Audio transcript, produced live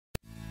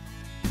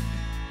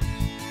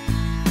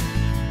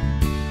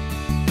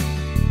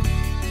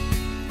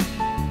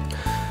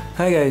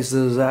Hi guys,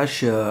 this is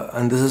Ash here,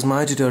 and this is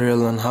my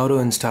tutorial on how to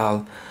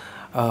install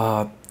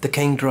the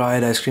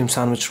KingDroid Ice Cream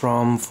Sandwich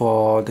ROM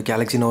for the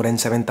Galaxy Note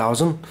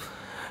N7000.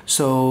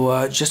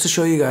 So just to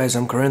show you guys,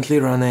 I'm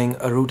currently running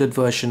a rooted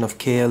version of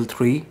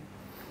KL3.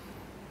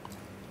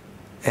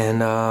 And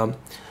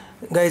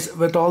guys,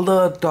 with all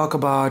the talk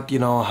about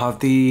how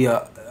the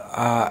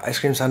ice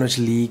cream sandwich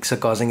leaks are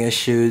causing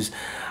issues,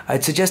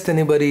 I'd suggest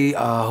anybody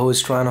who is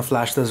trying to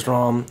flash this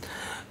ROM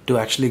to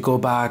actually go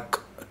back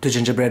to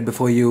Gingerbread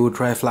before you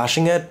try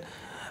flashing it.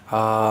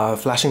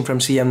 Flashing from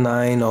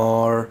CM9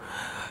 or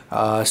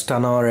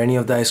Stunner or any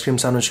of the ice cream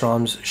sandwich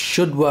ROMs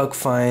should work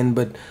fine,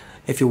 but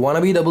if you want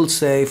to be double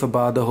safe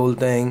about the whole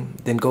thing,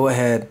 then go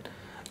ahead,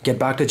 get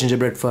back to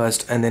Gingerbread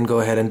first, and then go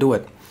ahead and do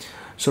it.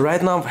 So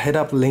right now, hit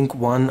up link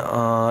 1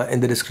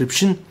 in the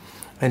description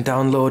and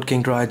download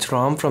KingDroid's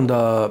ROM from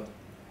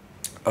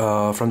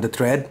the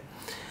thread,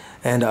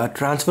 and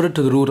transfer it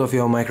to the root of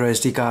your micro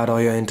SD card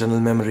or your internal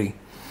memory.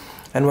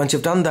 And once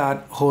you've done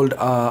that, hold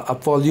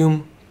up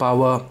volume,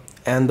 power,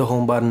 and the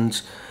home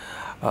buttons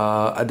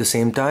at the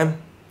same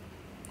time.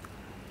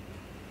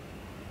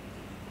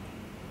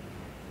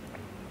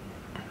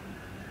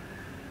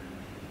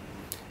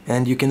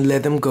 And you can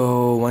let them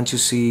go once you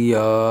see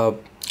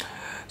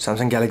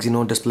Samsung Galaxy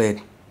Note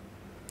displayed.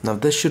 Now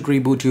this should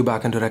reboot you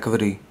back into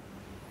recovery.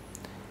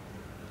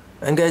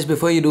 And guys,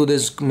 before you do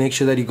this, make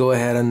sure that you go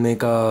ahead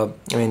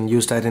and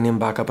use Titanium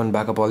backup and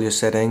backup all your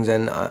settings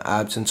and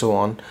apps and so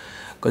on,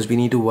 because we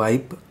need to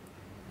wipe.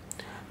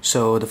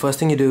 So the first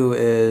thing you do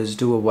is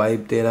do a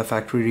wipe data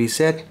factory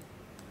reset.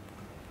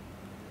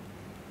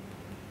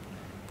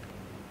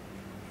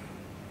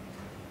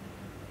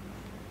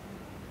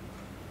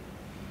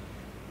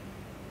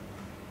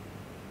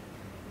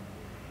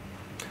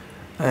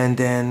 And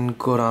then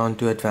go down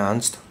to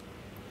advanced,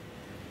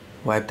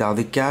 wipe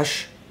Dalvik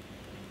cache,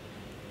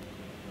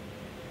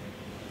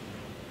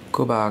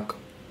 go back,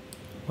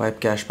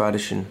 wipe cache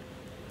partition.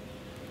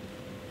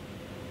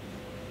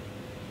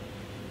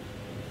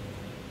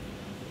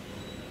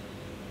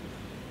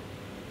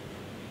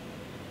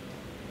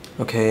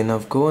 Okay, now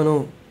go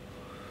and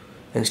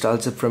install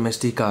zip from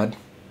SD card.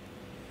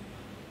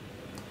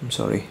 I'm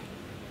sorry.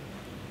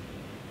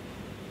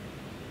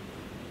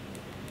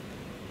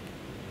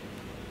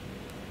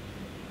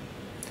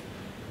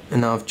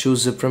 And now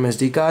choose zip from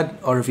SD card,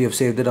 or if you have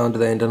saved it onto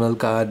the internal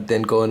card,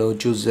 then go and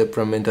choose zip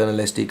from internal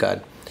SD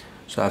card.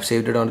 So I've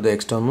saved it onto the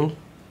external.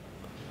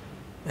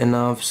 And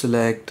now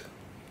select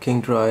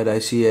KingDroid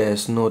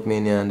ICS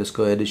NoteMania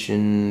 _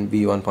 edition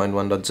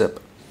v1.1.zip.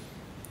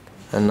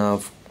 And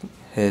now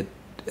hit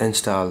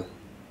install.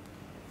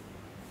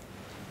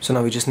 So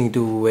now we just need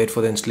to wait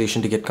for the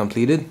installation to get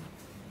completed.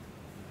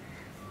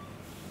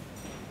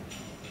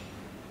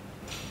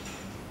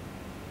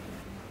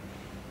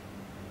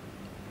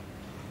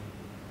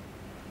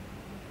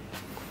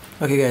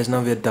 Okay guys,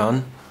 now we're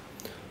done.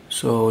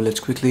 So let's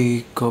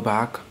quickly go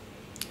back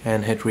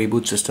and hit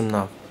reboot system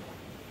now.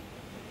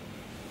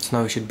 So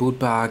now we should boot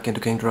back into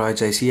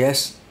KingDroid's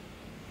ICS.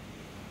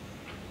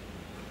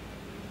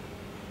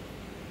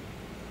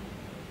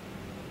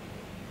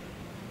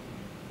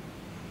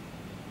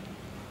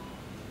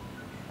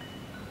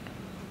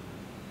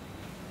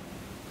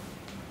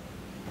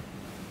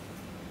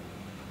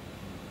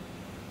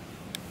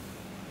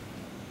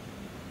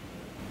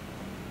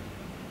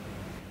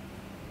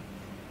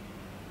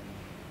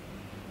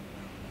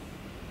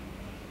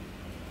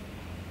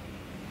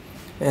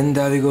 And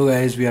there we go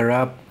guys, we are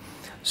up.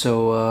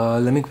 So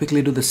let me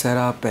quickly do the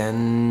setup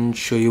and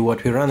show you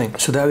what we're running.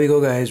 So there we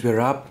go guys, we're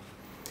up.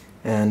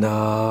 And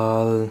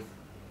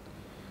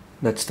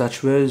that's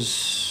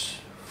TouchWiz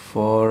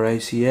for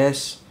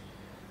ICS.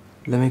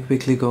 Let me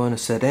quickly go into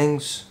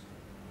settings,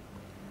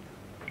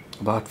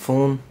 about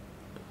phone,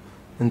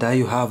 and there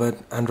you have it,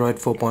 Android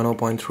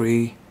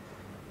 4.0.3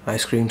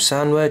 ice cream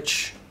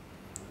sandwich,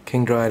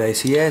 KingDroid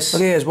ICS.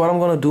 Okay guys, what I'm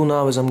gonna do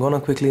now is I'm gonna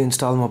quickly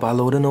install Mobile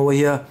Load-in over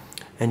here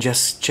and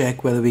just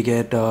check whether we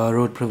get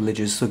root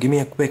privileges. So give me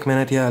a quick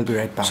minute here, I'll be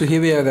right back. So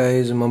here we are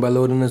guys, Mobile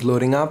Load-in is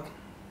loading up.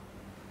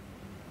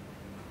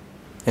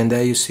 And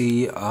there you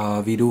see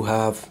we do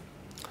have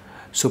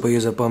super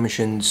user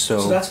permissions.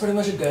 So that's pretty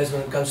much it guys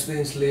when it comes to the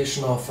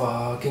installation of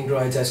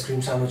KingDroid's Ice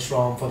Cream Sandwich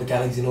ROM for the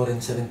Galaxy Note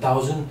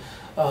N7000.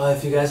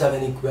 If you guys have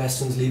any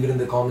questions, leave it in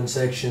the comment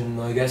section.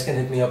 You guys can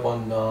hit me up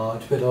on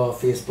Twitter or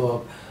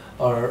Facebook,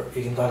 or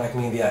you can contact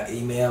me via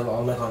email.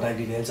 All my contact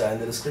details are in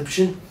the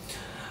description.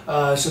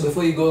 So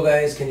before you go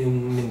guys, can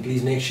you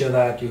please make sure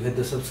that you hit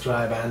the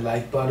subscribe and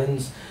like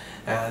buttons,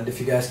 and if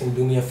you guys can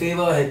do me a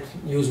favor,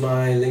 use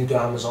my link to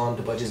Amazon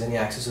to purchase any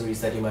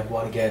accessories that you might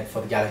want to get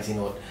for the Galaxy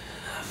Note.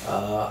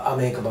 I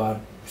make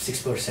about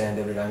 6%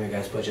 every time you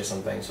guys purchase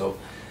something, so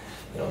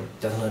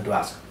it doesn't hurt to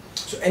ask.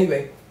 So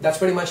anyway, that's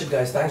pretty much it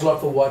guys. Thanks a lot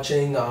for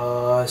watching.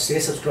 Stay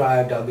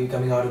subscribed. I'll be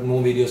coming out with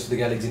more videos for the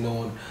Galaxy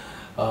Note.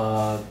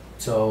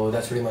 So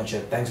that's pretty much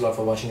it. Thanks a lot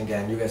for watching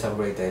again. You guys have a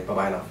great day. Bye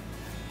bye now.